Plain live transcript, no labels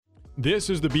This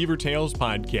is the Beaver Tales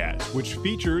podcast, which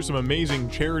features some amazing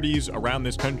charities around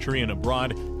this country and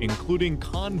abroad, including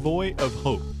Convoy of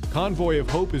Hope. Convoy of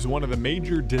Hope is one of the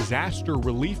major disaster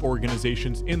relief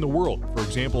organizations in the world. For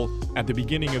example, at the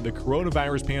beginning of the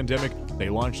coronavirus pandemic, they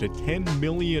launched a 10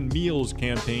 million meals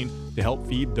campaign to help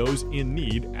feed those in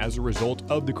need as a result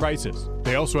of the crisis.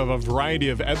 They also have a variety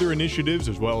of other initiatives,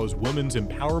 as well as women's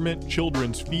empowerment,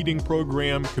 children's feeding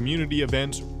program, community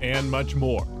events, and much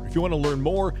more. If you want to learn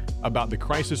more about the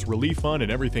Crisis Relief Fund and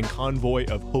everything Convoy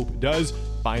of Hope does,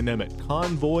 find them at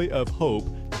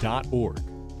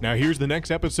convoyofhope.org. Now here's the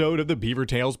next episode of the Beaver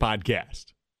Tales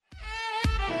podcast.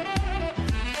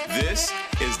 This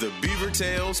is the Beaver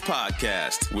Tales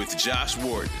podcast with Josh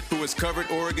Warden, who has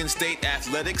covered Oregon State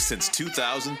athletics since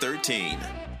 2013.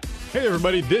 Hey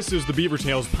everybody, this is the Beaver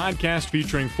Tales podcast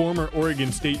featuring former Oregon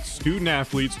State student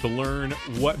athletes to learn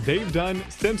what they've done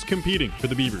since competing for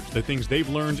the Beavers, the things they've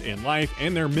learned in life,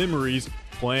 and their memories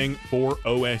playing for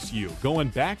OSU. Going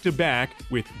back to back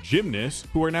with gymnasts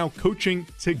who are now coaching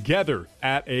together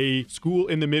at a school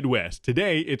in the Midwest.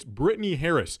 Today, it's Brittany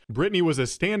Harris. Brittany was a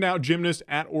standout gymnast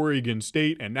at Oregon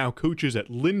State and now coaches at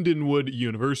Lindenwood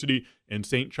University in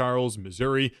St. Charles,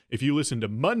 Missouri. If you listened to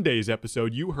Monday's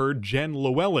episode, you heard Jen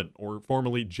Llewellyn, or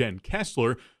formerly Jen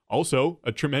Kessler, also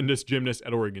a tremendous gymnast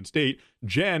at Oregon State.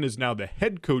 Jen is now the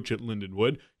head coach at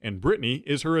Lindenwood, and Brittany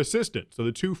is her assistant. So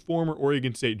the two former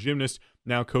Oregon State gymnasts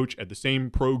now coach at the same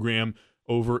program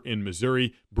over in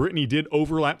Missouri. Brittany did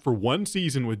overlap for one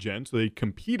season with Jen, so they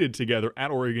competed together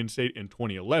at Oregon State in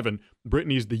 2011.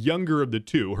 Brittany's the younger of the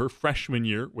two. Her freshman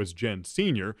year was Jen's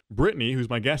senior. Brittany, who's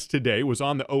my guest today, was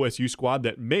on the OSU squad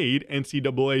that made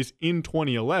NCAAs in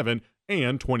 2011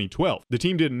 and 2012. The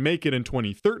team didn't make it in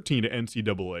 2013 to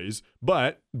NCAAs,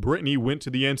 but Brittany went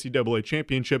to the NCAA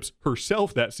championships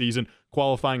herself that season,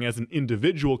 qualifying as an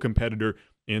individual competitor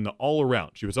in the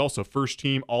all-around. She was also first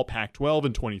team All-Pac-12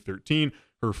 in 2013.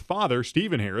 Her father,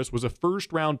 Stephen Harris, was a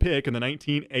first-round pick in the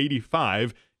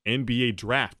 1985 NBA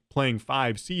draft, playing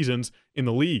 5 seasons in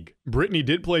the league. Brittany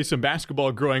did play some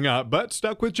basketball growing up, but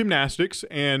stuck with gymnastics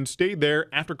and stayed there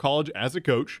after college as a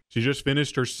coach. She just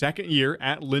finished her second year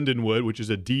at Lindenwood, which is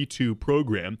a D2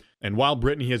 program. And while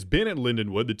Brittany has been at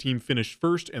Lindenwood, the team finished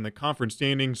first in the conference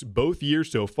standings both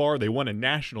years so far. They won a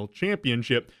national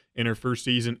championship in her first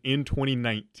season in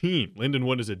 2019.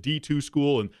 Lindenwood is a D2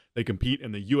 school, and they compete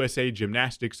in the USA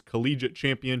Gymnastics Collegiate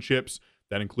Championships.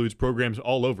 That includes programs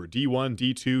all over, D1,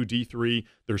 D2, D3.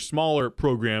 They're smaller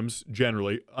programs,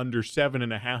 generally, under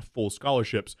 7.5 full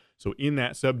scholarships. So in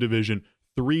that subdivision,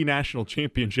 3 national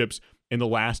championships in the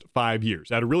last 5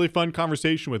 years. I had a really fun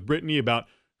conversation with Brittany about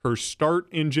her start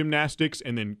in gymnastics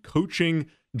and then coaching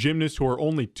gymnasts who are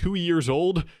only 2 years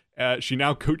old. She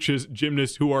now coaches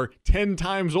gymnasts who are 10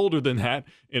 times older than that,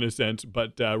 in a sense,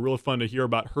 but really fun to hear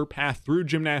about her path through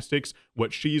gymnastics,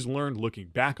 what she's learned looking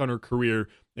back on her career,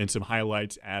 and some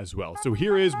highlights as well. So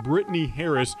here is Brittany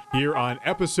Harris here on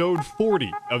episode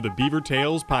 40 of the Beaver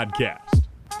Tales podcast.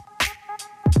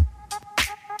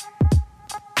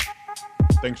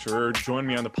 Thanks for joining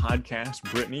me on the podcast,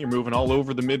 Brittany. You're moving all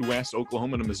over the Midwest,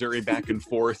 Oklahoma to Missouri, back and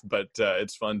forth, but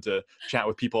it's fun to chat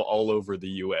with people all over the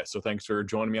U.S. So thanks for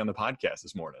joining me on the podcast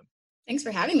this morning. Thanks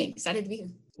for having me. Excited to be here.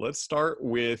 Let's start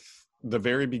with the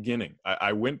very beginning.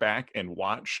 I went back and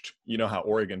watched, you know how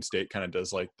Oregon State kind of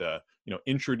does like the,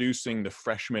 introducing the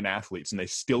freshman athletes, and they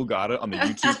still got it on the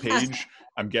YouTube page.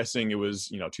 I'm guessing it was,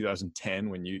 2010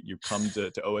 when you come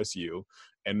to OSU.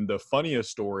 And the funniest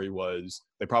story was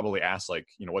they probably asked like,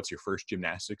 what's your first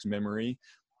gymnastics memory?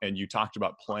 And you talked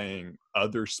about playing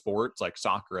other sports like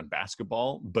soccer and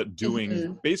basketball, but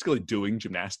basically doing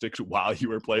gymnastics while you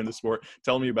were playing the sport.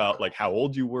 Tell me about like how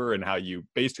old you were and how you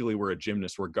basically were a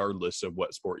gymnast regardless of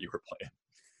what sport you were playing.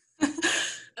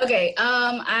 Okay.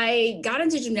 I got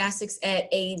into gymnastics at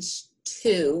age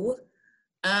 2.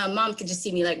 Mom could just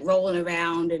see me like rolling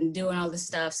around and doing all this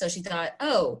stuff. So she thought,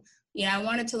 I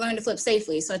wanted to learn to flip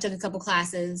safely. So I took a couple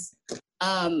classes.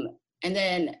 And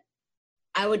then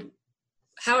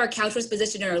how our couch was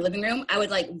positioned in our living room, I would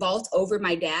like vault over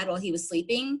my dad while he was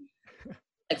sleeping,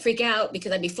 like freak out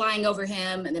because I'd be flying over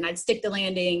him and then I'd stick the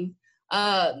landing.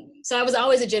 So I was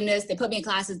always a gymnast. They put me in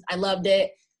classes. I loved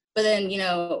it. But then,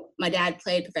 my dad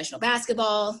played professional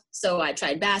basketball. So I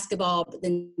tried basketball, but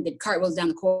then did cartwheels down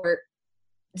the court.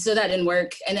 So that didn't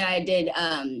work. And then I did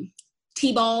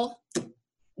t-ball.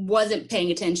 Wasn't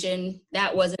paying attention.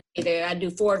 That wasn't either. I'd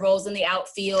do forward rolls in the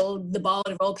outfield. The ball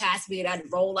would roll past me and I'd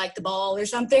roll like the ball or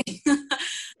something.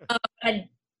 I had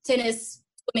tennis,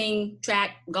 swimming,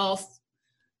 track, golf.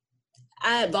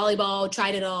 I had volleyball,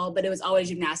 tried it all, but it was always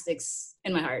gymnastics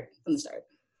in my heart from the start.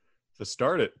 To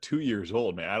start at 2 years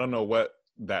old, man, I don't know what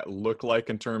that look like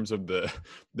in terms of the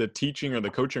teaching or the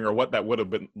coaching, or what that would have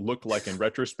been looked like in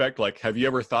retrospect? Like, have you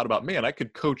ever thought about, man, I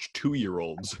could coach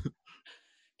 2-year-olds?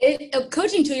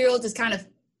 Coaching 2-year-olds is kind of,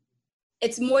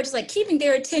 it's more just like keeping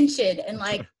their attention and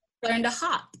like learn to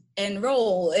hop and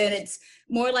roll. And it's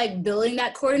more like building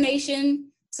that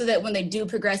coordination so that when they do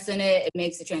progress in it, it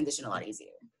makes the transition a lot easier.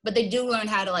 But they do learn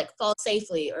how to like fall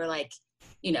safely, or like,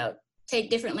 you know, take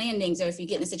different landings. Or if you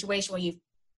get in a situation where you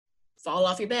fall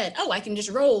off your bed, oh, I can just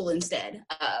roll instead.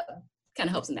 Kind of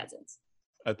helps in that sense.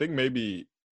 I think maybe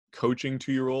coaching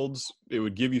 2-year-olds, it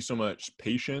would give you so much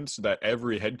patience that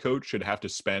every head coach should have to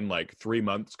spend like 3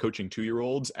 months coaching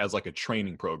 2-year-olds as like a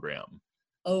training program.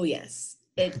 Oh, yes.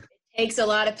 It takes a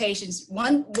lot of patience.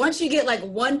 Once you get like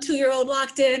 1 2-year-old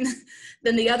locked in,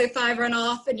 then the other 5 run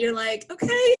off and you're like, okay,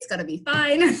 it's going to be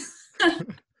fine.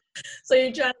 So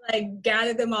you're trying to like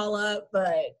gather them all up,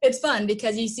 but it's fun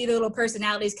because you see the little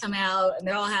personalities come out and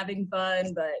they're all having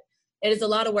fun, but it is a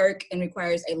lot of work and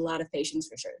requires a lot of patience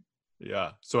for sure.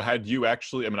 Yeah. So had you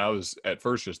actually, I mean, I was at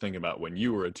first just thinking about when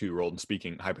you were a 2-year-old and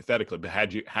speaking hypothetically, but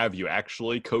have you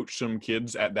actually coached some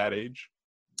kids at that age?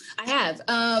 I have.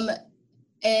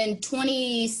 In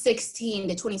 2016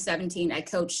 to 2017, I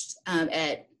coached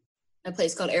at a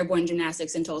place called Airborne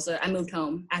Gymnastics in Tulsa. I moved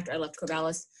home after I left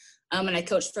Corvallis, and I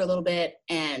coached for a little bit,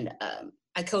 and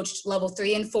I coached level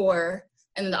 3 and 4,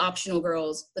 and then the optional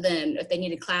girls. But then if they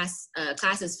needed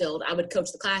classes filled, I would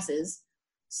coach the classes.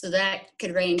 So that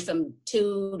could range from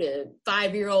 2 to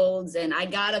 5-year-olds, and I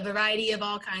got a variety of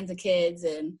all kinds of kids.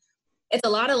 And it's a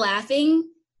lot of laughing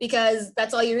because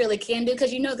that's all you really can do,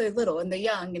 because you know they're little and they're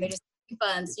young and they're just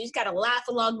fun. So you just got to laugh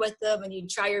along with them, and you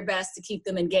try your best to keep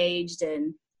them engaged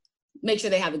and make sure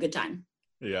they have a good time.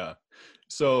 Yeah.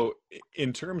 So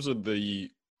in terms of the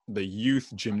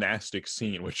youth gymnastics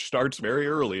scene, which starts very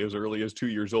early as 2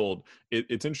 years old,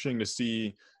 it's interesting to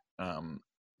see,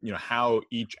 you know, how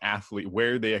each athlete,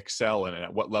 where they excel and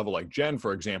at what level. Like Jen,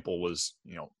 for example, was,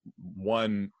 you know,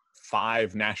 won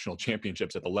 5 national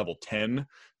championships at the level 10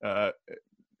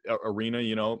 arena,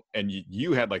 you know, and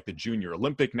you had like the junior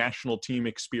Olympic national team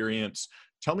experience.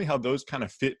 Tell me how those kind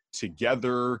of fit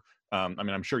together. I mean,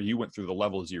 I'm sure you went through the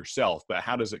levels yourself, but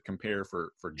how does it compare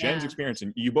for Jen's experience?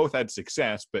 And you both had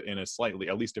success, but in a slightly,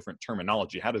 at least different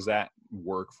terminology. How does that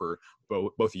work for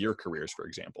both of your careers, for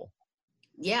example?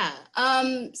 Yeah.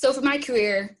 So for my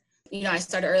career, you know, I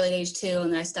started early at age 2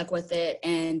 and then I stuck with it.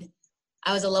 And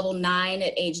I was a level 9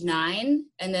 at age 9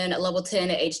 and then a level 10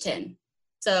 at age 10.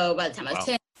 So by the time I was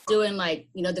 10, doing like,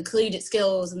 you know, the collegiate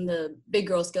skills and the big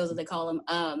girl skills, as they call them.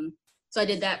 So I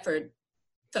did that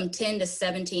from 10 to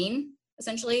 17,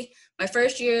 essentially. My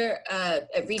first year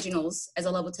at regionals as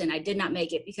a level 10, I did not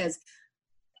make it because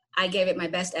I gave it my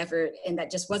best effort and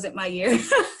that just wasn't my year.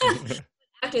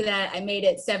 After that, I made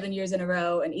it 7 years in a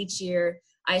row. And each year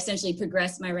I essentially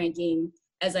progressed my ranking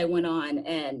as I went on.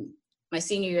 And my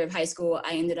senior year of high school,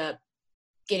 I ended up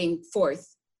getting 4th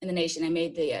in the nation. I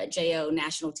made the JO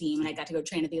national team and I got to go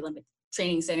train at the Olympic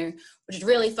Training Center, which is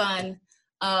really fun.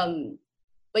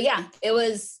 But yeah,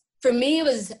 for me, it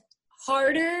was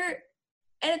harder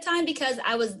at a time because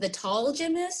I was the tall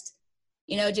gymnast.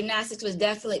 You know, gymnastics was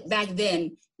definitely, back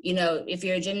then, you know, if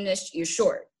you're a gymnast, you're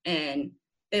short. And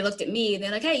they looked at me and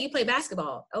they're like, hey, you play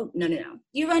basketball. Oh, no.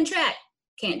 You run track.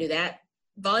 Can't do that.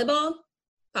 Volleyball?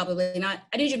 Probably not.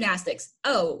 I do gymnastics.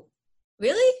 Oh,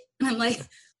 really? And I'm like,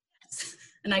 yes.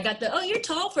 And I got you're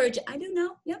tall for I do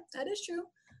know. Yep, that is true.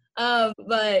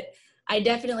 But I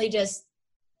definitely just,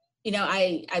 you know,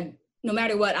 I no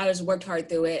matter what, I just worked hard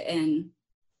through it. And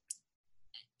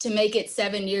to make it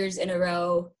 7 years in a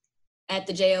row at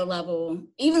the JO level,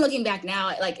 even looking back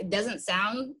now, like it doesn't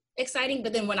sound exciting,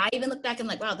 but then when I even look back, I'm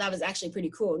like, wow, that was actually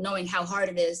pretty cool, knowing how hard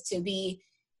it is to be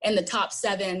in the top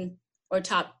 7 or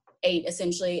top 8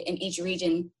 essentially in each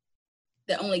region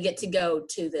that only get to go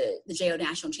to the JO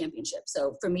National Championship.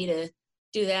 So for me to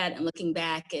do that and looking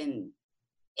back and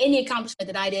any accomplishment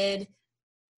that I did,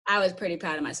 I was pretty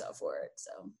proud of myself for it.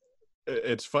 So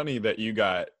it's funny that you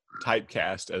got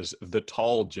typecast as the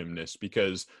tall gymnast,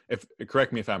 because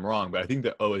correct me if I'm wrong, but I think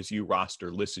the OSU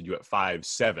roster listed you at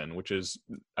 5'7", which is,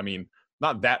 I mean,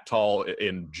 not that tall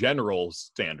in general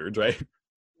standards, right?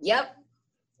 Yep.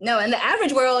 No, in the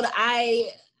average world,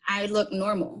 I look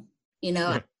normal, you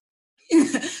know?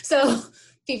 So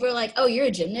people are like, oh, you're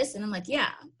a gymnast? And I'm like,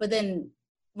 yeah. But then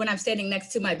when I'm standing next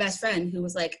to my best friend who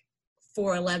was like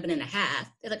 4'11" and a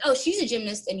half, they're like, oh, she's a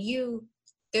gymnast and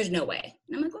there's no way.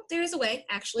 And I'm like, well, there is a way,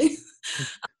 actually.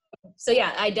 So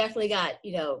yeah, I definitely got,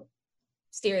 you know,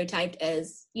 stereotyped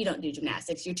as you don't do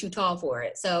gymnastics, you're too tall for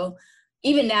it. So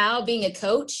even now being a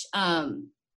coach,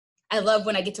 I I love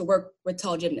when I get to work with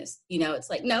tall gymnasts. You know, it's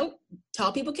like, no,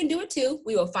 tall people can do it too.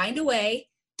 We will find a way.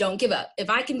 Don't give up. If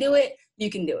I can do it, you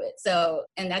can do it. So,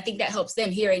 and I think that helps them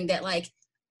hearing that, like,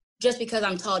 just because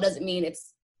I'm tall doesn't mean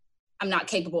I'm not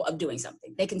capable of doing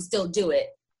something. They can still do it.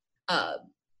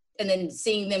 And then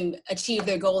seeing them achieve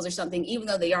their goals or something, even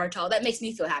though they are tall, that makes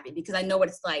me feel happy because I know what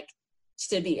it's like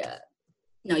to be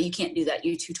no, you can't do that.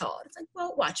 You're too tall. And it's like,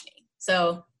 well, watch me.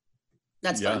 So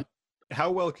that's fun. How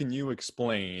well can you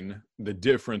explain the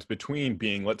difference between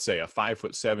being, let's say, a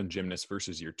 5'7" gymnast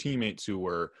versus your teammates who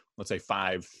were, let's say,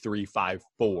 5'3",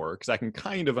 5'4"? Because I can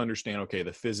kind of understand, okay,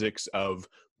 the physics of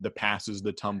the passes,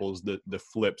 the tumbles, the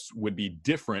flips would be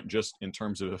different just in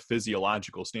terms of a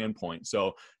physiological standpoint.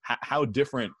 So how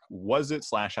different was it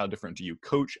 / how different do you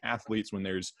coach athletes when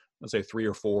there's, let's say, 3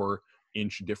 or 4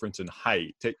 inch difference in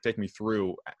height? Take me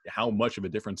through how much of a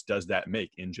difference does that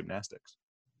make in gymnastics?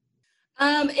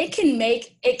 It can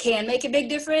make a big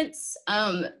difference.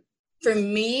 For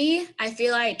me, I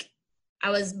feel like I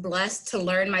was blessed to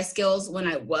learn my skills when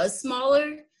I was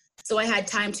smaller. So I had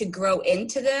time to grow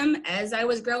into them as I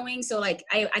was growing. So like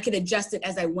I could adjust it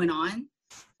as I went on.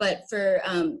 But for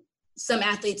some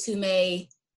athletes who may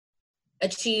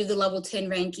achieve the level 10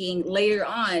 ranking later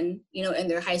on, you know, in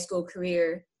their high school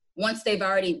career, once they've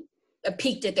already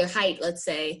peaked at their height, let's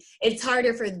say, it's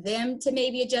harder for them to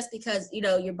maybe adjust because, you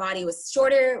know, your body was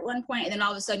shorter at one point and then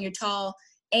all of a sudden you're tall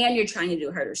and you're trying to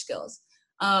do harder skills.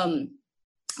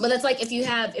 But that's like if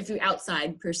you're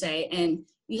outside per se and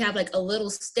you have like a little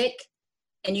stick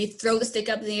and you throw the stick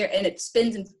up in the air and it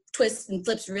spins and twists and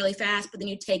flips really fast, but then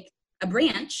you take a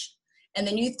branch and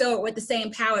then you throw it with the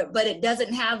same power, but it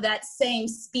doesn't have that same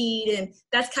speed. And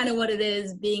that's kind of what it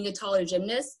is being a taller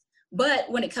gymnast.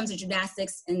 But when it comes to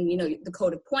gymnastics and, you know, the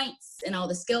code of points and all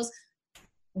the skills,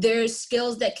 there's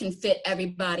skills that can fit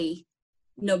everybody,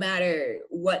 no matter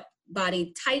what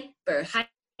body type or height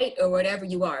or whatever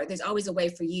you are. There's always a way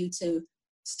for you to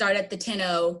start at the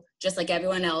 10-0, just like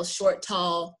everyone else, short,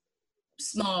 tall,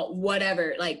 small,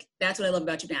 whatever. Like, that's what I love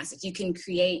about gymnastics. You can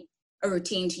create a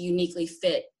routine to uniquely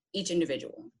fit each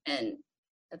individual. And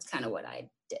that's kind of what I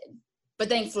did. But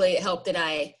thankfully, it helped that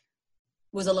I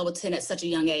was a level 10 at such a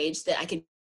young age that I could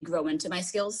grow into my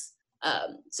skills.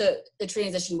 So the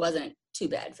transition wasn't too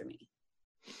bad for me.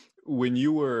 When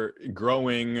you were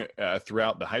growing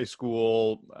throughout the high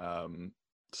school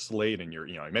slate and you're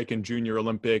making junior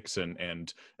Olympics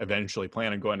and eventually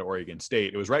plan on going to Oregon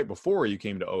State, it was right before you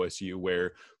came to OSU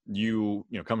where you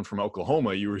coming from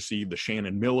Oklahoma, you received the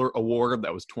Shannon Miller Award.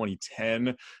 That was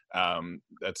 2010.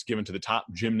 That's given to the top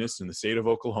gymnast in the state of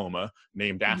Oklahoma,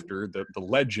 named after the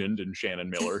legend in Shannon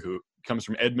Miller, who comes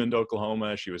from Edmond,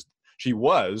 Oklahoma. She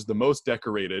was the most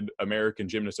decorated American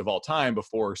gymnast of all time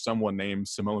before someone named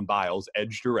Simone Biles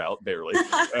edged her out barely.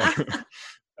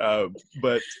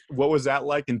 But what was that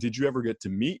like? And did you ever get to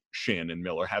meet Shannon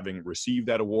Miller, having received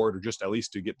that award, or just at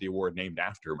least to get the award named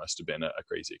after her must have been a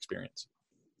crazy experience?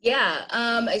 Yeah.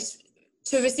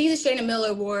 To receive the Shannon Miller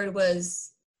Award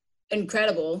was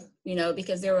incredible,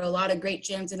 because there were a lot of great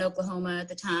gyms in Oklahoma at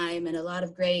the time and a lot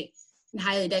of great and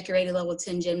highly decorated level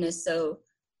 10 gymnasts. So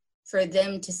for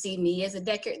them to see me as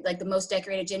the most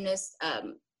decorated gymnast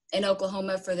in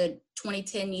Oklahoma for the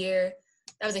 2010 year,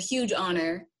 that was a huge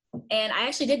honor. And I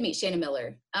actually did meet Shannon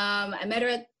Miller. I met her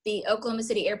at the Oklahoma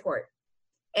City airport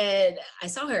and I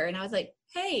saw her and I was like,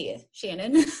 "Hey,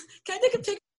 Shannon, can I take a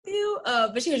picture with you?"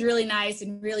 But she was really nice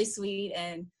and really sweet.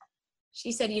 And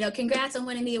she said, "Congrats on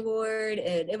winning the award."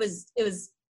 And it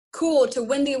was cool to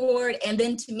win the award. And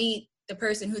then to meet the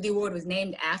person who the award was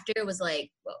named after was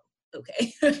like, well,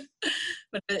 okay.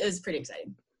 But it was pretty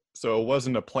exciting. So it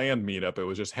wasn't a planned meetup. It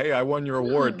was just, "Hey, I won your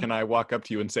award. Can I walk up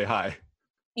to you and say hi?"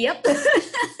 Yep.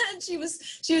 She was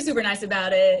super nice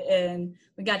about it, and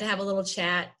we got to have a little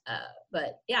chat.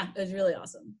 But yeah, it was really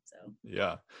awesome. So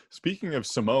yeah. Speaking of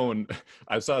Simone,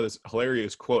 I saw this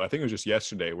hilarious quote. I think it was just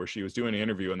yesterday, where she was doing an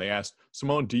interview and they asked,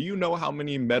 "Simone, do you know how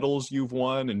many medals you've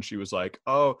won?" And she was like,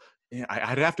 "Oh, yeah,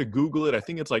 I'd have to Google it. I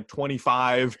think it's like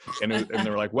 25." And they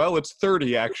were like, "Well, it's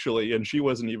 30 actually." And she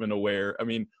wasn't even aware. I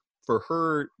mean, for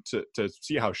her to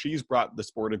see how she's brought the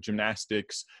sport of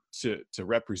gymnastics to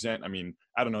represent, I mean,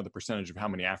 I don't know the percentage of how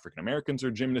many African Americans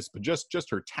are gymnasts, but just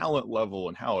her talent level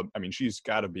and how, I mean, she's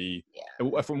got to be,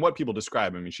 from what people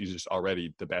describe, I mean, she's just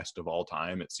already the best of all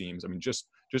time, it seems. I mean, just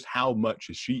how much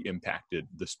has she impacted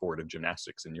the sport of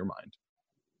gymnastics in your mind?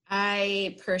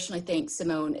 I personally think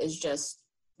Simone is just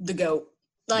the GOAT.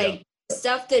 The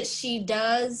stuff that she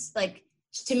does,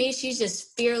 to me, she's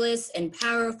just fearless and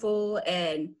powerful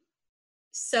and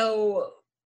so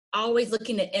always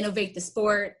looking to innovate the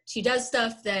sport. She does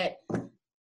stuff that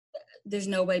there's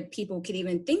no way people could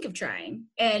even think of trying.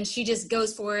 And she just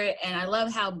goes for it. And I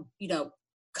love how,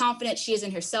 confident she is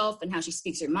in herself and how she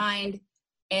speaks her mind.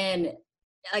 And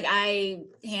like,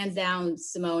 hands down,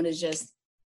 Simone is just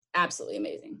absolutely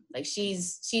amazing. Like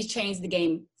she's changed the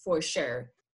game for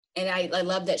sure. And I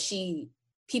love that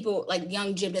people like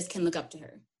young gymnasts can look up to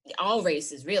her. All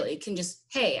races really can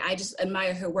I just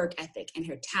admire her work ethic and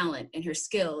her talent and her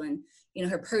skill and,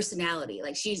 her personality.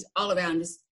 Like she's all around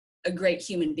just a great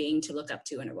human being to look up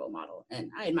to and a role model. And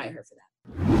I admire her for that.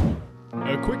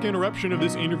 A quick interruption of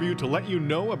this interview to let you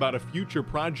know about a future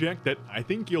project that I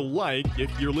think you'll like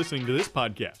if you're listening to this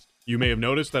podcast. You may have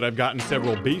noticed that I've gotten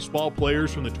several baseball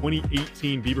players from the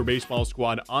 2018 Beaver Baseball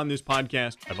Squad on this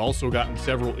podcast. I've also gotten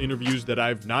several interviews that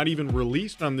I've not even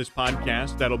released on this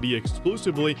podcast that'll be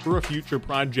exclusively for a future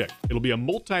project. It'll be a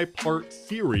multi-part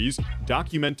series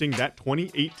documenting that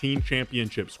 2018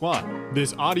 championship squad.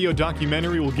 This audio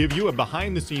documentary will give you a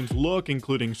behind-the-scenes look,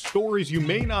 including stories you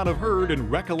may not have heard and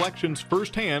recollections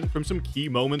firsthand from some key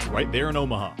moments right there in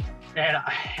Omaha. And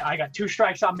I got 2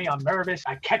 strikes on me. I'm nervous.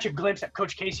 I catch a glimpse at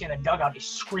Coach Casey in the dugout. He's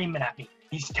screaming at me.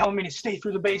 He's telling me to stay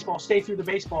through the baseball, stay through the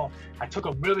baseball. I took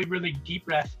a really, really deep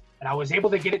breath, and I was able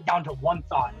to get it down to one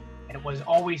thought. And it was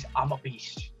always, I'm a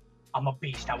beast. I'm a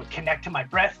beast. I would connect to my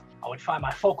breath. I would find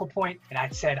my focal point, and I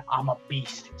said, I'm a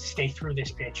beast. Stay through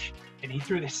this pitch. And he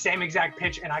threw the same exact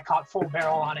pitch, and I caught full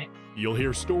barrel on it. You'll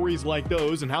hear stories like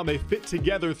those and how they fit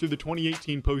together through the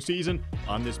 2018 postseason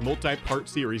on this multi-part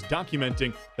series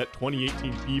documenting that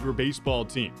 2018 Beaver baseball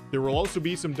team. There will also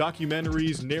be some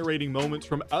documentaries narrating moments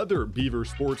from other Beaver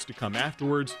sports to come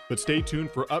afterwards, but stay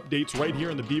tuned for updates right here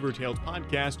on the Beaver Tales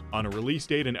podcast on a release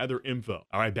date and other info.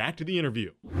 All right, back to the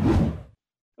interview.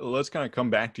 Let's kind of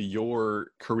come back to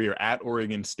your career at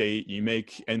Oregon State. You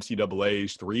make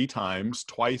NCAAs 3 times,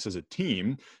 twice as a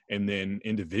team, and then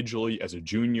individually as a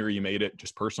junior, you made it.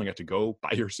 Just personally got to go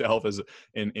by yourself as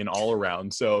in all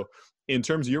around. So in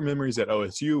terms of your memories at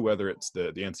OSU, whether it's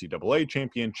the NCAA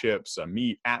championships, a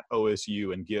meet at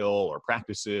OSU and Gill, or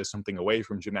practices, something away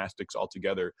from gymnastics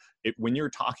altogether, when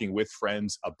you're talking with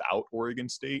friends about Oregon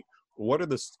State, what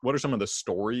are some of the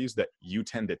stories that you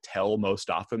tend to tell most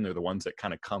often? They're the ones that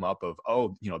kind of come up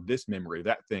of, this memory,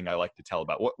 that thing I like to tell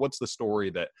about. What's the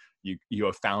story that you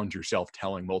have found yourself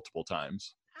telling multiple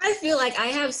times? I feel like I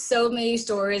have so many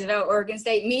stories about Oregon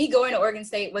State. Me going to Oregon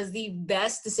State was the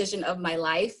best decision of my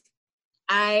life.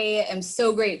 I am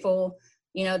so grateful,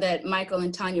 that Michael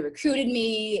and Tanya recruited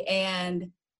me, and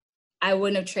I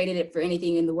wouldn't have traded it for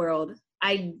anything in the world.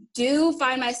 I do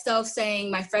find myself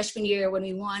saying my freshman year when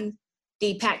we won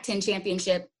the Pac-10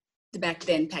 championship, the back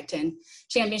then Pac-10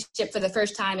 championship for the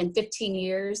first time in 15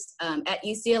 years at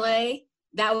UCLA,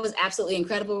 that was absolutely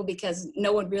incredible because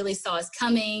no one really saw us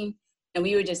coming, and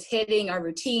we were just hitting our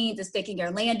routines and sticking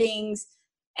our landings.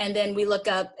 And then we look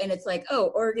up and it's like, oh,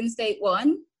 Oregon State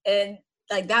won. And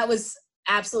like, that was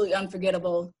absolutely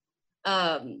unforgettable.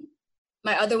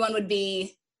 My other one would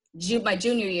be my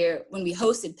junior year when we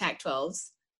hosted Pac-12s.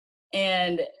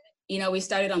 And, we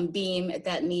started on beam at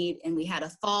that meet, and we had a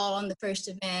fall on the first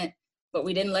event, but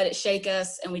we didn't let it shake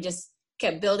us. And we just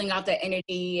kept building out that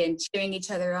energy and cheering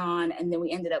each other on. And then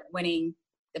we ended up winning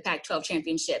the Pac-12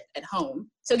 championship at home.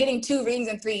 So getting 2 rings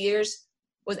in 3 years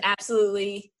was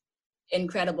absolutely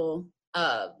incredible.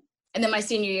 And then my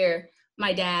senior year,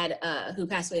 my dad, who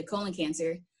passed away of colon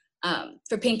cancer,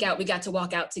 for Pink Out, we got to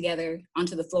walk out together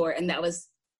onto the floor, and that was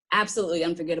absolutely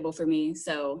unforgettable for me.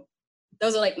 So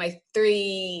those are like my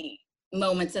 3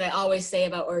 moments that I always say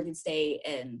about Oregon State,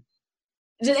 and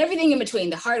just everything in between,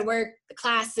 the hard work, the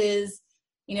classes,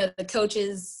 the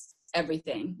coaches,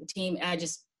 everything, the team. I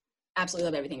just absolutely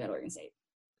love everything about Oregon State.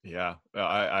 Yeah,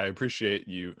 I appreciate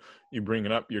you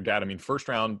bringing up your dad. I mean, first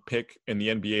round pick in the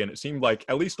NBA, and it seemed like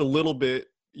at least a little bit,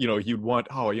 you'd want,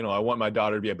 I want my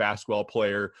daughter to be a basketball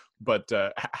player. But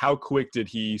how quick did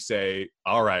he say,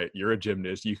 all right, you're a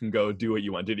gymnast, you can go do what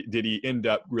you want? Did he end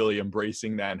up really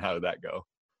embracing that, and how did that go?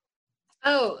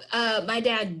 Oh, my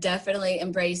dad definitely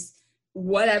embraced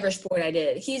whatever sport I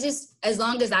did. He just, as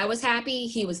long as I was happy,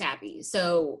 he was happy.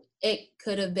 So it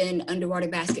could have been underwater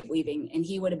basket weaving, and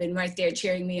he would have been right there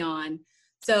cheering me on.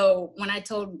 So when I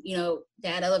told,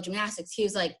 Dad, I love gymnastics, he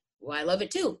was like, well, I love it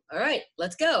too. All right,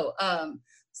 let's go.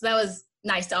 So that was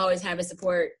nice to always have his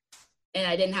support. And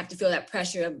I didn't have to feel that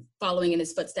pressure of following in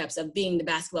his footsteps of being the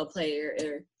basketball player.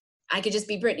 Or I could just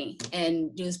be Brittany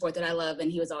and do the sport that I love.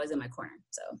 And he was always in my corner.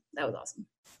 So that was awesome.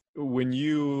 When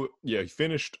you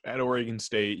finished at Oregon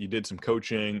State, you did some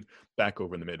coaching back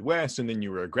over in the Midwest, and then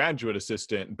you were a graduate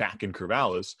assistant back in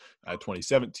Corvallis,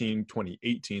 2017,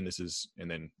 2018. This is, and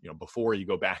then, before you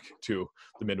go back to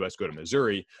the Midwest, go to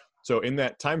Missouri. So in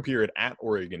that time period at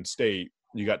Oregon State,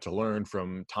 you got to learn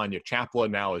from Tanya Chapla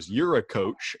now as you're a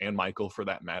coach, and Michael for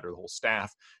that matter, the whole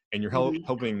staff, and you're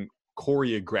helping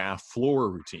choreograph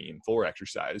floor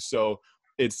exercise. So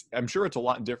I'm sure it's a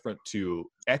lot different to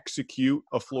execute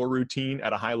a floor routine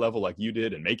at a high level like you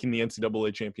did and making the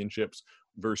NCAA championships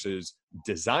versus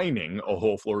designing a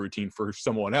whole floor routine for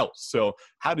someone else. So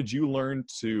how did you learn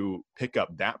to pick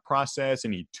up that process?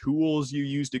 Any tools you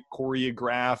used to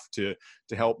choreograph to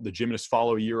help the gymnasts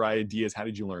follow your ideas? How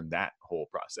did you learn that whole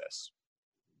process?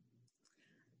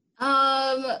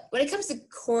 When it comes to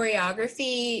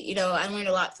choreography, I learned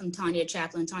a lot from Tanya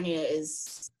Chaplin. Tanya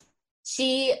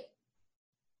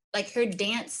her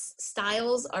dance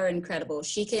styles are incredible.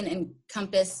 She can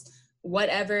encompass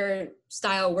whatever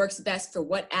style works best for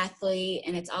what athlete,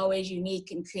 and it's always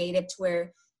unique and creative to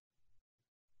where,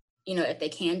 if they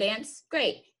can dance,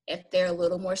 great. If they're a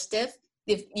little more stiff,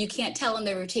 if you can't tell in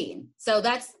their routine. So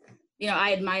that's,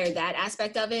 I admire that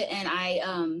aspect of it. And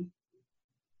I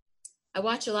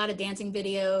watch a lot of dancing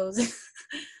videos.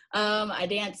 I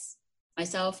dance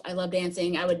myself. I love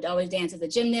dancing. I would always dance as a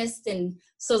gymnast, and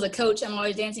so as a coach, I'm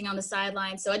always dancing on the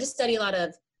sideline. So I just study a lot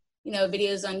of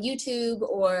videos on YouTube,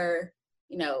 or,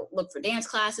 look for dance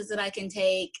classes that I can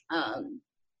take.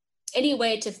 Any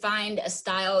way to find a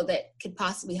style that could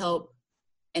possibly help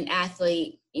an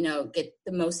athlete, get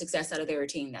the most success out of their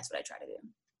routine. That's what I try to do.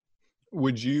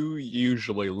 Would you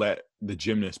usually let the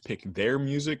gymnast pick their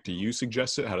music? Do you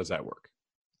suggest it? How does that work?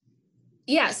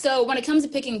 Yeah, so when it comes to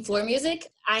picking floor music,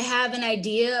 I have an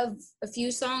idea of a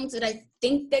few songs that I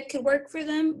think that could work for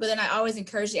them, but then I always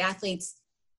encourage the athletes,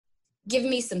 give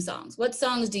me some songs. What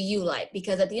songs do you like?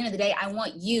 Because at the end of the day, I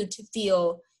want you to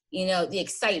feel, the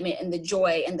excitement and the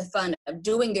joy and the fun of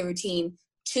doing the routine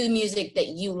to music that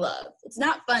you love. It's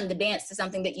not fun to dance to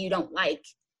something that you don't like.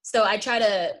 So I try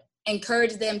to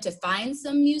encourage them to find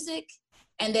some music,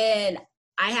 and then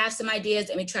I have some ideas,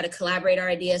 and we try to collaborate our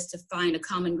ideas to find a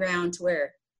common ground to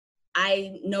where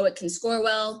I know it can score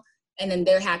well, and then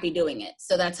they're happy doing it.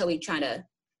 So that's how we try to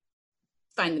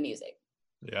find the music.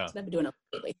 Yeah. So I've been doing it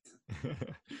lately.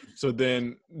 So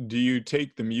then do you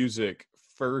take the music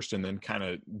first and then kind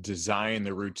of design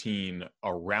the routine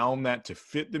around that to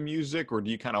fit the music, or do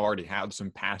you kind of already have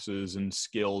some passes and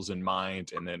skills in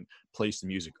mind and then place the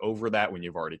music over that when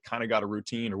you've already kind of got a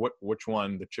routine, or which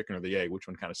one, the chicken or the egg, which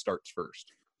one kind of starts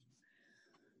first?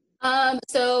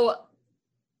 So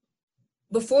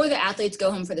before the athletes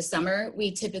go home for the summer,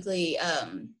 we typically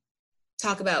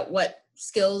talk about what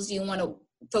skills you want to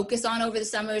focus on over the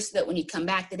summer, so that when you come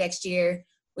back the next year,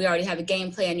 we already have a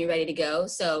game plan, you're ready to go.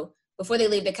 So before they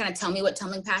leave, they kind of tell me what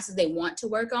tumbling passes they want to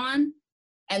work on.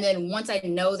 And then once I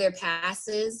know their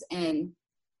passes and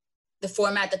the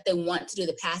format that they want to do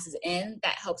the passes in,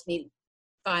 that helps me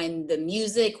find the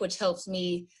music, which helps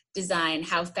me design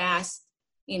how fast,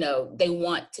 they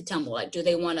want to tumble. Like, do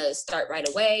they want to start right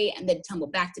away and then tumble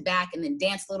back to back and then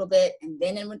dance a little bit and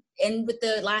then end with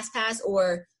the last pass,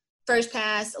 or first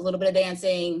pass, a little bit of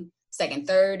dancing, second,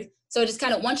 third. So just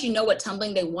kind of, once you know what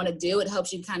tumbling they want to do, it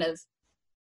helps you kind of,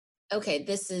 okay,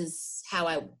 this is how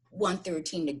I want the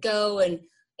routine to go. And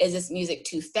is this music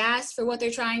too fast for what they're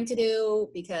trying to do?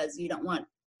 Because you don't want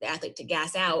the athlete to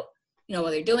gas out, while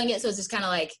they're doing it. So it's just kind of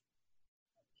like,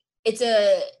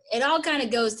 it all kind of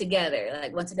goes together.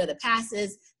 Like, once I know the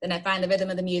passes, then I find the rhythm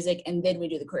of the music, and then we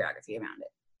do the choreography around it.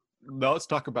 Now let's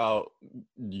talk about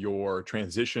your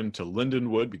transition to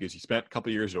Lindenwood, because you spent a couple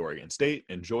of years at Oregon State,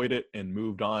 enjoyed it, and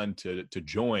moved on to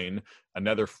join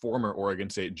another former Oregon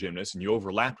State gymnast. And you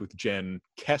overlapped with Jen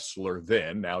Kessler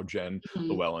then, now Jen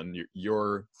Llewellyn.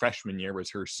 Your freshman year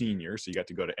was her senior, so you got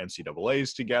to go to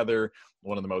NCAAs together,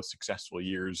 one of the most successful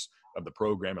years of the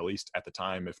program, at least at the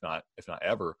time, if not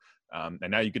ever.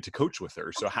 And now you get to coach with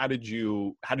her. So how did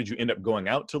you end up going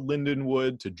out to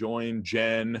Lindenwood to join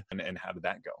Jen, and how did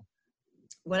that go?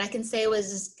 What I can say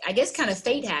was, I guess, kind of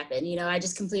fate happened. I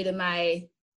just completed my,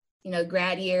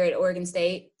 grad year at Oregon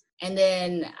State, and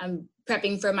then I'm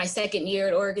prepping for my second year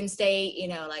at Oregon State,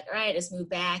 like, all right, let's move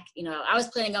back. I was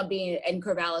planning on being in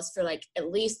Corvallis for like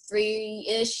at least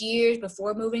 3-ish years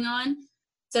before moving on.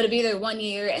 So to be there 1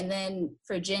 year, and then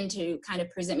for Jen to kind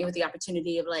of present me with the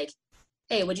opportunity of like,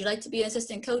 hey, would you like to be an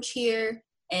assistant coach here?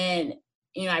 And,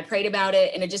 I prayed about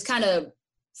it, and it just kind of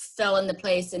fell into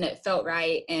place, and it felt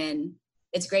right. And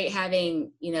it's great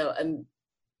having,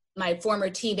 my former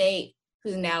teammate,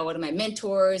 who's now one of my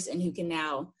mentors, and who can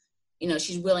now,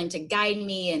 she's willing to guide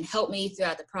me and help me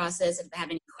throughout the process. If I have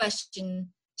any question,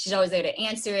 she's always there to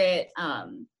answer it.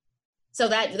 So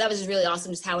that was just really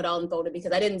awesome, just how it all unfolded,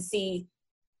 because I didn't see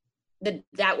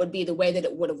that would be the way that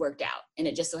it would have worked out. And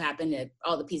it just so happened that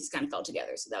all the pieces kind of fell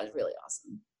together. So that was really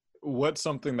awesome. What's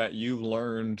something that you've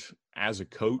learned as a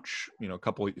coach,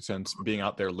 since being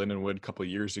out there Lindenwood a couple of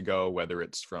years ago, whether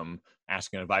it's from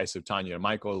asking advice of Tanya and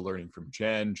Michael, learning from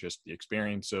Jen, just the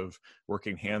experience of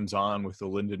working hands-on with the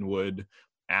Lindenwood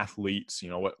athletes,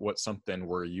 what's something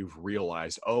where you've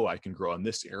realized, oh, I can grow in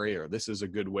this area, or this is a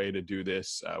good way to do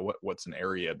this? What's an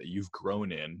area that you've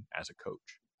grown in as a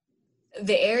coach?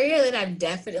 The area that I've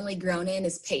definitely grown in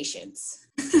is patience.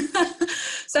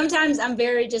 Sometimes I'm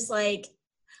very just like,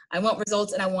 I want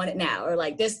results and I want it now, or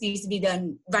like this needs to be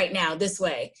done right now this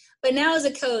way. But now as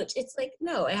a coach, it's like,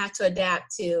 no, I have to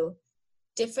adapt to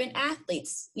different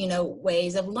athletes,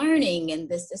 ways of learning and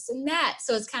this and that.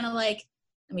 So it's kind of like,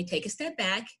 let me take a step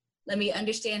back. Let me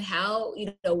understand how,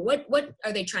 what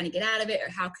are they trying to get out of it, or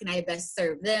how can I best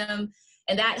serve them?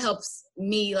 And that helps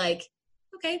me like,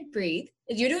 okay, breathe.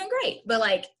 You're doing great. But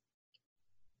like,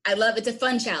 it's a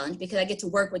fun challenge because I get to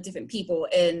work with different people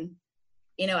and,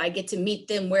 I get to meet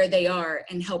them where they are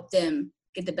and help them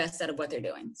get the best out of what they're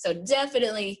doing. So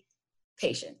definitely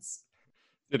patience.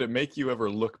 Did it make you ever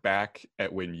look back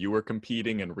at when you were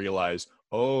competing and realize,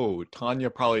 oh,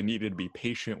 Tanya probably needed to be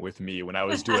patient with me when I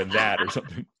was doing that or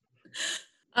something?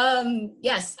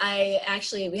 Yes,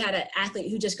 we had an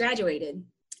athlete who just graduated,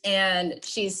 and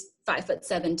she's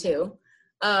 5'7" too.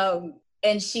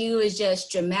 And she was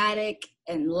just dramatic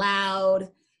and loud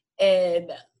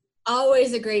and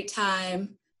always a great time.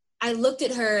 I looked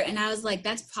at her and I was like,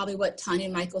 that's probably what Tanya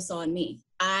and Michael saw in me.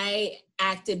 I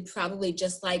acted probably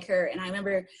just like her. And I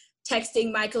remember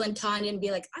texting Michael and Tanya and be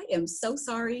like, I am so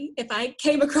sorry if I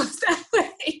came across that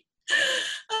way.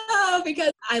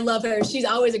 Because I love her. She's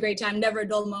always a great time, never a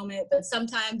dull moment. But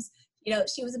sometimes,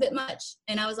 she was a bit much.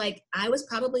 And I was like, I was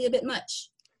probably a bit much.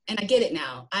 And I get it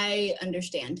now. I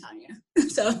understand Tanya.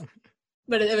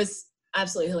 But it was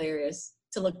absolutely hilarious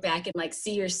to look back and like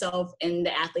see yourself in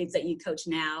the athletes that you coach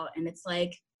now. And it's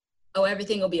like, oh,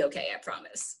 everything will be okay. I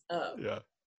promise. Yeah.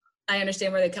 I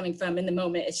understand where they're coming from in the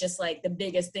moment. It's just like the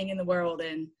biggest thing in the world.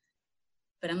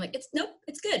 But I'm like, it's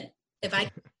good.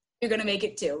 You're going to make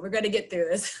it too. We're going to get through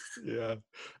this. Yeah.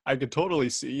 I could totally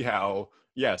see how,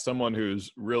 someone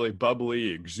who's really bubbly,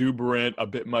 exuberant, a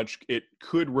bit much, it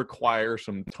could require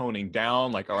some toning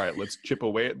down, like, all right, let's chip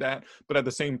away at that. But at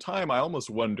the same time, I almost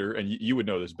wonder, and you would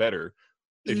know this better,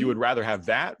 if you would rather have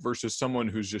that versus someone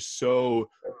who's just so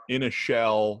in a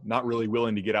shell, not really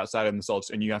willing to get outside of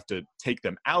themselves, and you have to take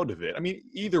them out of it. I mean,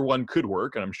 either one could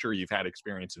work, and I'm sure you've had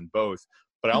experience in both,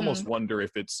 but I almost wonder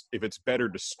if it's better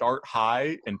to start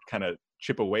high and kind of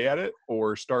chip away at it,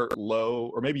 or start low,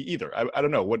 or maybe either. I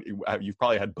don't know. What you've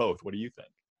probably had both. What do you think?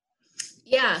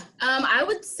 Yeah, I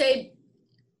would say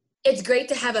it's great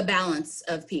to have a balance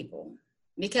of people,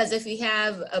 because if you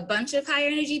have a bunch of high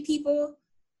energy people,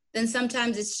 then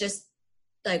sometimes it's just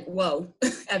like, whoa,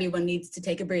 everyone needs to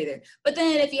take a breather. But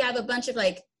then if you have a bunch of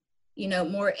like,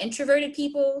 more introverted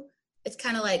people, it's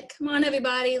kind of like, come on,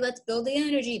 everybody, let's build the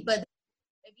energy. But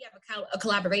if you have a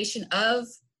collaboration of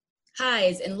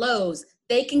highs and lows,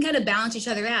 they can kind of balance each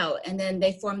other out. And then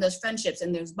they form those friendships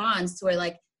and those bonds to where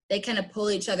like they kind of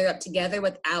pull each other up together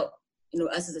without,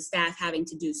 us as a staff having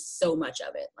to do so much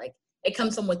of it. Like it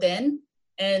comes from within,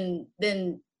 and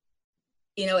then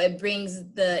it brings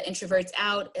the introverts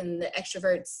out, and the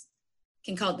extroverts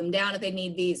can calm them down if they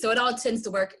need be. So it all tends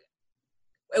to work.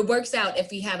 It works out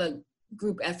if you have a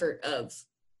group effort of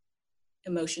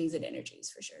emotions and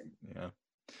energies, for sure. Yeah.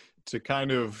 To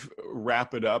kind of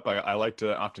wrap it up, I like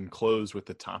to often close with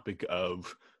the topic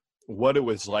of what it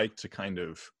was like to kind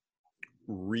of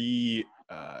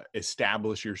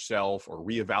establish yourself or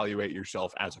reevaluate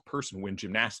yourself as a person when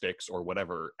gymnastics or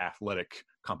whatever athletic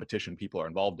competition people are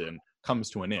involved in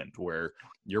comes to an end, where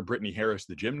you're Brittany Harris,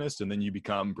 the gymnast, and then you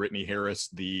become Brittany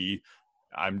Harris,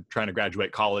 I'm trying to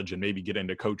graduate college and maybe get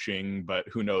into coaching, but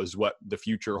who knows what the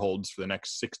future holds for the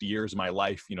next 60 years of my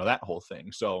life, that whole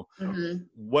thing. So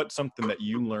what's something that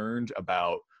you learned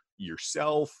about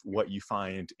yourself, what you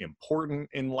find important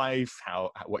in life,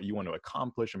 what you want to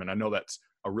accomplish? I mean, I know that's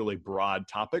a really broad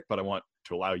topic, but I want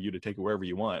to allow you to take it wherever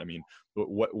you want. I mean,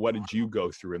 what did you go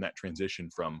through in that transition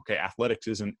from, okay, athletics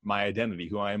isn't my identity,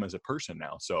 who I am as a person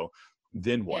now. So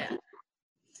then what? Yeah.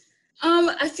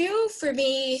 I feel for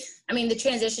me, I mean, the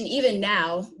transition, even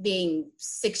now being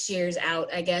 6 years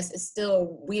out, I guess, is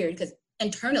still weird, because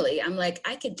internally I'm like,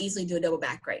 I could easily do a double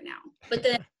back right now, but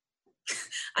then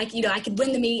I could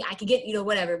win the meet, I could get,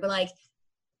 whatever. But like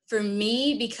for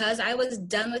me, because I was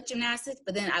done with gymnastics,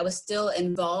 but then I was still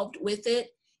involved with it,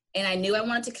 and I knew I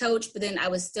wanted to coach, but then I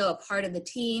was still a part of the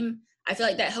team. I feel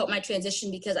like that helped my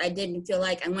transition, because I didn't feel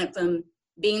like I went from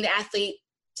being the athlete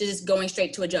to just going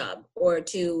straight to a job, or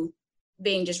to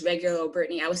being just regular old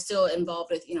Brittany. I was still involved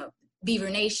with, Beaver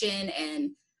Nation,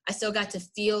 and I still got to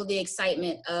feel the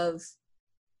excitement of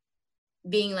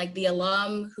being like the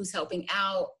alum who's helping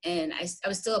out. And I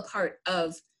was still a part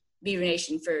of Beaver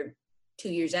Nation for 2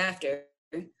 years after.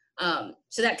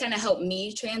 So that kind of helped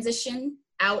me transition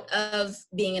out of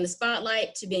being in the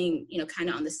spotlight to being, kind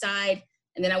of on the side.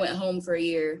 And then I went home for a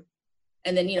year,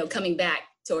 and then, coming back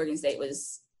to Oregon State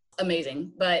was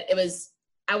amazing. But it was,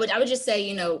 I would just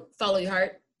say, follow your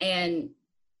heart. And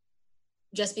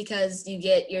just because you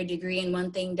get your degree in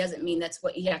one thing doesn't mean that's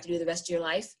what you have to do the rest of your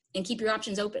life. And keep your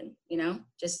options open,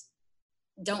 just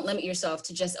don't limit yourself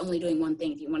to just only doing one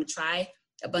thing. If you want to try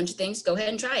a bunch of things, go ahead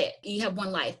and try it. You have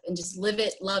one life, and just live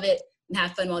it, love it, and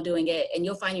have fun while doing it. And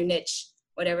you'll find your niche,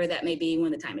 whatever that may be,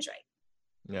 when the time is right.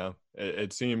 Yeah,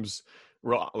 it seems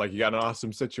like you got an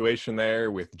awesome situation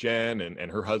there with Jen and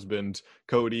her husband,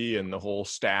 Cody, and the whole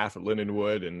staff at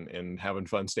Lindenwood, and having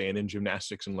fun staying in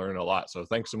gymnastics and learning a lot. So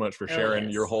thanks so much for sharing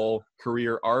your whole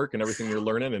career arc and everything you're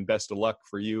learning, and best of luck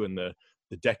for you and the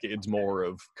decades more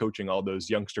of coaching all those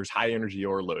youngsters, high energy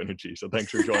or low energy. So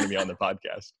thanks for joining me on the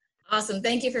podcast. Awesome.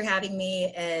 Thank you for having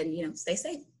me, and, stay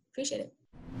safe. Appreciate it.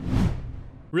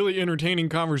 Really entertaining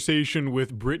conversation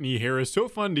with Brittany Harris. So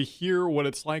fun to hear what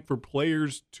it's like for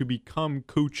players to become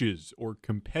coaches or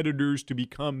competitors to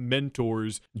become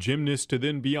mentors, gymnasts to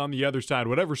then be on the other side,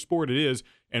 whatever sport it is.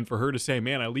 And for her to say,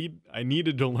 man, I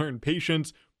needed to learn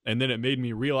patience. And then it made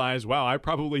me realize, wow, I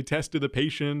probably tested the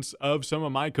patience of some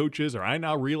of my coaches, or I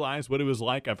now realize what it was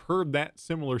like. I've heard that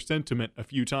similar sentiment a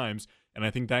few times. And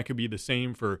I think that could be the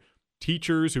same for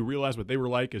teachers who realize what they were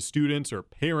like as students, or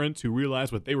parents who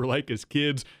realize what they were like as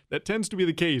kids. That tends to be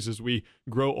the case as we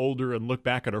grow older and look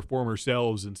back at our former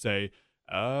selves and say,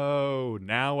 oh,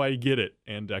 now I get it.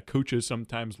 And coaches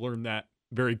sometimes learn that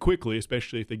very quickly,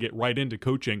 especially if they get right into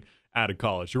coaching out of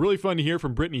college. So really fun to hear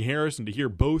from Brittany Harris and to hear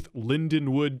both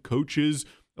Lindenwood coaches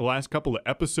the last couple of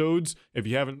episodes. If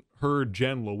you haven't heard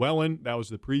Jen Llewellyn, that was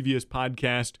the previous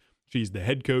podcast. She's the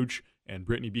head coach, and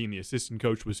Brittany being the assistant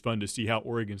coach. Was fun to see how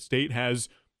Oregon State has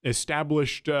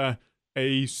established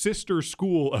a sister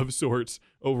school of sorts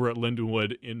over at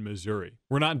Lindenwood in Missouri.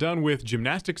 We're not done with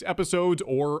gymnastics episodes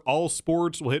or all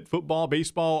sports. We'll hit football,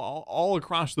 baseball, all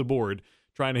across the board,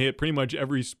 trying to hit pretty much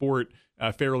every sport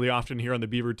fairly often here on the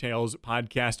Beaver Tales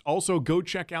podcast. Also, go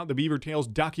check out the Beaver Tales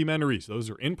documentaries.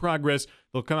 Those are in progress.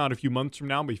 They'll come out a few months from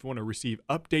now, but if you want to receive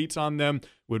updates on them,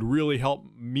 would really help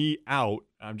me out.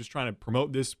 I'm just trying to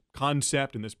promote this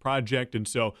concept and this project, and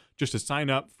so just to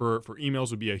sign up for emails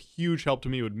would be a huge help to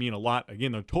me. It would mean a lot.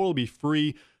 Again, they'll totally be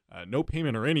free, no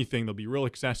payment or anything. They'll be real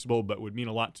accessible, but would mean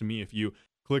a lot to me if you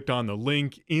clicked on the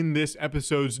link in this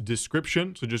episode's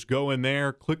description. So just go in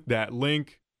there, click that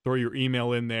link, throw your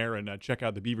email in there, and check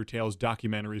out the Beaver Tales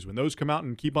documentaries when those come out,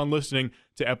 and keep on listening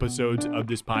to episodes of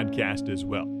this podcast as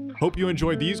well. Hope you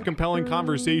enjoyed these compelling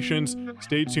conversations.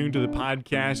 Stay tuned to the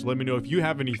podcast. Let me know if you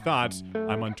have any thoughts.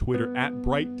 I'm on Twitter at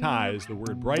Bright Ties, the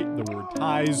word bright, the word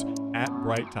ties, at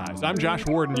Bright Ties. I'm Josh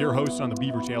Warden, your host on the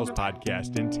Beaver Tales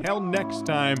podcast. Until next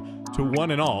time, to one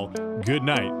and all, good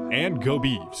night and go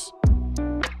Beavs.